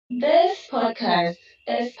This podcast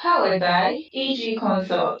is powered by EG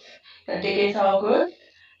Consult. Your digital growth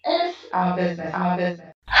is our business.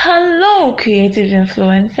 Hello, creative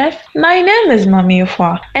influencers. My name is Mami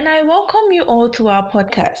Ufwa, and I welcome you all to our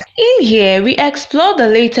podcast. In here, we explore the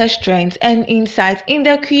latest trends and insights in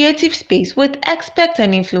the creative space with experts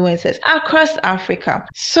and influencers across Africa.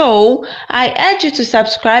 So, I urge you to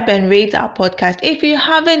subscribe and rate our podcast if you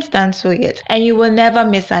haven't done so yet, and you will never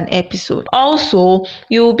miss an episode. Also,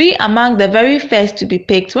 you will be among the very first to be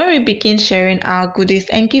picked when we begin sharing our goodies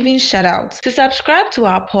and giving shoutouts. To subscribe to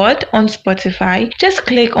our pod on Spotify, just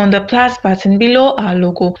click on the plus button below our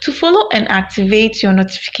logo to follow and activate your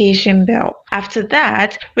notification bell. After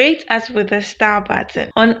that, rate us with the star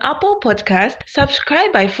button. On Apple Podcast,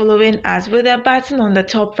 subscribe by following us with the button on the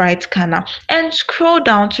top right corner and scroll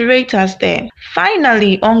down to rate us there.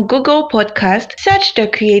 Finally, on Google Podcast, search the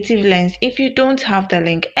Creative Lens if you don't have the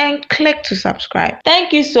link and click to subscribe.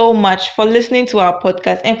 Thank you so much for listening to our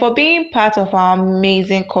podcast and for being part of our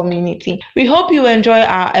amazing community. We hope you enjoy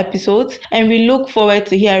our episodes and we look forward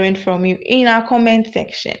to hearing from you in our comment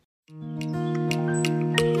section.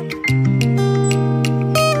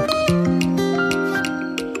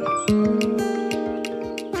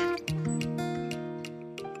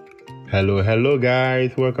 Hello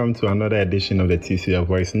guys, welcome to another edition of the TCL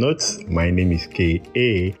Voice Notes. My name is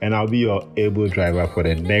KA and I'll be your able driver for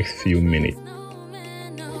the next few minutes.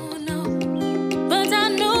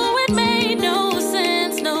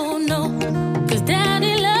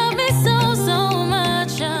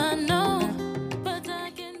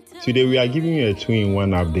 Today we are giving you a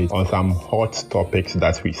 2-in-1 update on some hot topics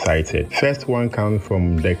that we cited. First one comes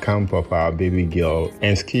from the camp of our baby girl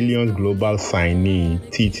and Skillion's global signee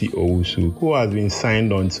Titi Owusu, who has been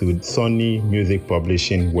signed on to Sony Music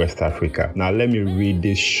Publishing West Africa. Now let me read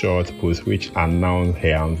this short post which announced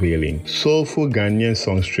her unveiling. Soulful Ghanaian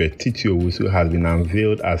songstress Titi Owusu has been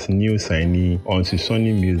unveiled as new signee onto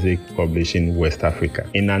Sony Music Publishing West Africa.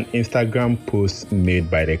 In an Instagram post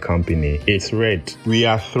made by the company, it's read, "We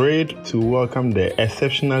are thrilled to welcome the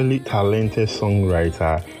exceptionally talented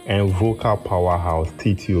songwriter and vocal powerhouse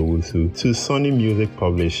Titi Owusu to Sony Music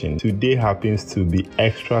Publishing. Today happens to be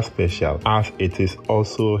extra special as it is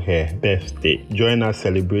also her birthday. Join us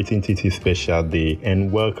celebrating Titi's special day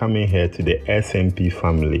and welcoming her to the SMP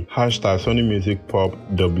family. Hashtag Sony Music Pop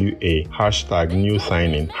WA, hashtag new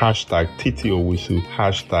signing, hashtag Titi Owusu,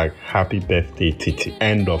 hashtag happy birthday Titi."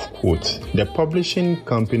 End of quote. The publishing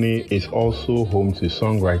company is also home to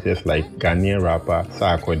songwriters like Ghanaian rapper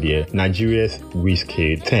Sarkodie, Nigeria's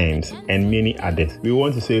Wizkid, Thames, and many others. We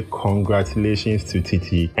want to say congratulations to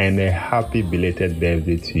Titi and a happy belated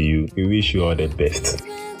birthday to you. We wish you all the best.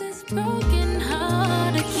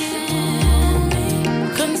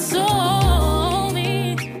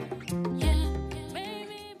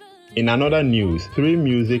 In another news,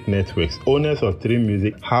 3Music Networks, owners of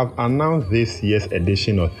 3Music, have announced this year's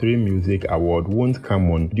edition of 3Music Award won't come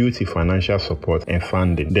on due to financial support and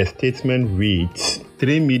funding. The statement reads,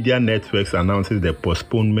 3Media Networks announces the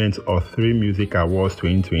postponement of 3Music Awards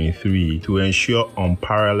 2023 to ensure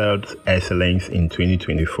unparalleled excellence in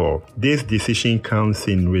 2024. This decision comes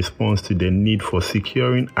in response to the need for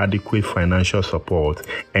securing adequate financial support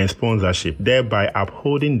and sponsorship, thereby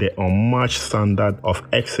upholding the unmatched standard of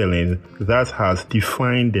excellence that has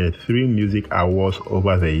defined the 3Music Awards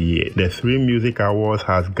over the years. The 3Music Awards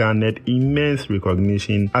has garnered immense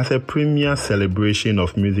recognition as a premier celebration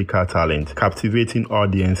of musical talent, captivating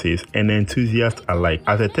audiences and enthusiasts alike.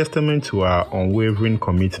 As a testament to our unwavering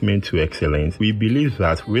commitment to excellence, we believe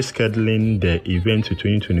that rescheduling the event to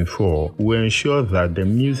 2024 will ensure that the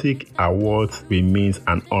Music Awards remains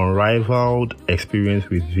an unrivaled experience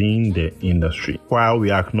within the industry. While we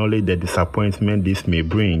acknowledge the disappointment this may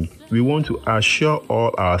bring, we want to assure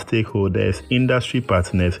all our stakeholders, industry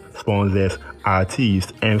partners, sponsors,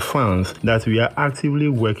 artists, and fans that we are actively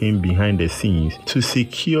working behind the scenes to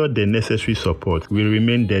secure the necessary support. We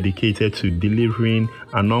remain dedicated to delivering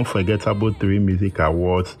an unforgettable 3Music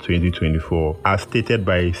Awards 2024, as stated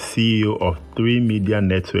by CEO of 3Media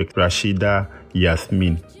Network, Rashida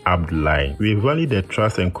Yasmin Abdullahi. We value the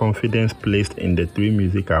trust and confidence placed in the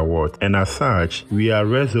 3Music Awards, and as such, we are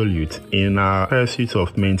resolute in our pursuit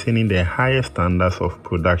of maintaining the highest standards of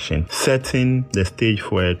production, setting the stage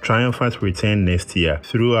for a triumphant return next year.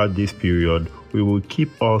 Throughout this period, we will keep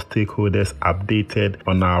all stakeholders updated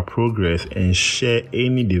on our progress and share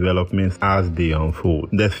any developments as they unfold.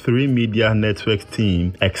 The 3Media Network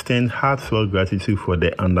team extend heartfelt gratitude for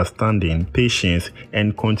the understanding, patience,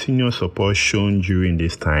 and continuous support shown during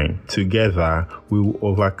this time. Together, we will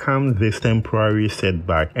overcome this temporary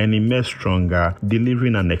setback and emerge stronger,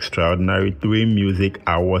 delivering an extraordinary 3Music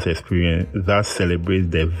Awards experience that celebrates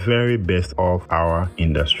the very best of our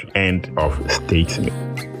industry. End of statement.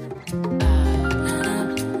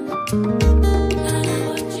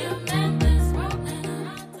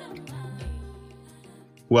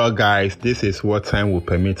 Well, guys, this is what time will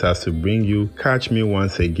permit us to bring you. Catch me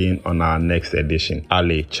once again on our next edition.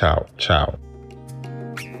 Ale, ciao, ciao.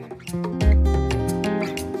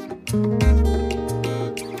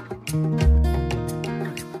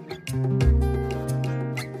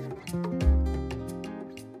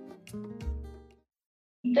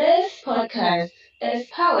 This podcast is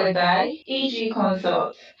powered by EG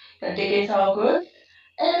Consult. The digital growth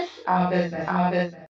is our business.